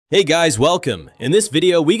Hey guys, welcome. In this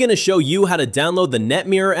video, we're going to show you how to download the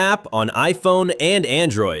NetMirror app on iPhone and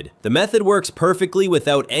Android. The method works perfectly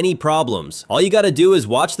without any problems. All you got to do is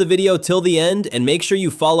watch the video till the end and make sure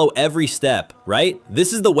you follow every step, right?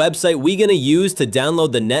 This is the website we're going to use to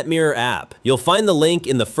download the NetMirror app. You'll find the link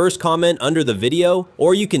in the first comment under the video,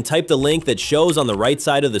 or you can type the link that shows on the right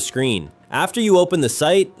side of the screen. After you open the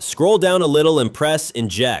site, scroll down a little and press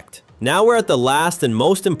Inject. Now we're at the last and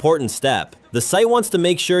most important step. The site wants to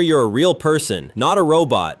make sure you're a real person, not a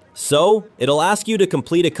robot. So, it'll ask you to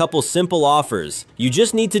complete a couple simple offers. You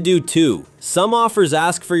just need to do 2. Some offers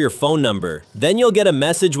ask for your phone number. Then you'll get a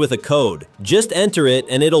message with a code. Just enter it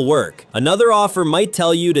and it'll work. Another offer might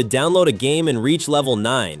tell you to download a game and reach level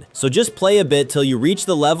 9. So just play a bit till you reach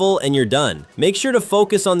the level and you're done. Make sure to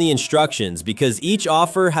focus on the instructions because each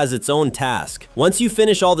offer has its own task. Once you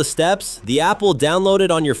finish all the steps, the app will download it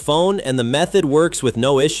on your phone and the method works with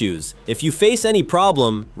no issues. If you face any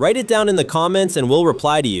problem, write it down in the comments and we'll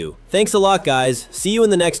reply to you. Thanks a lot guys. See you in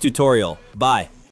the next tutorial. Bye.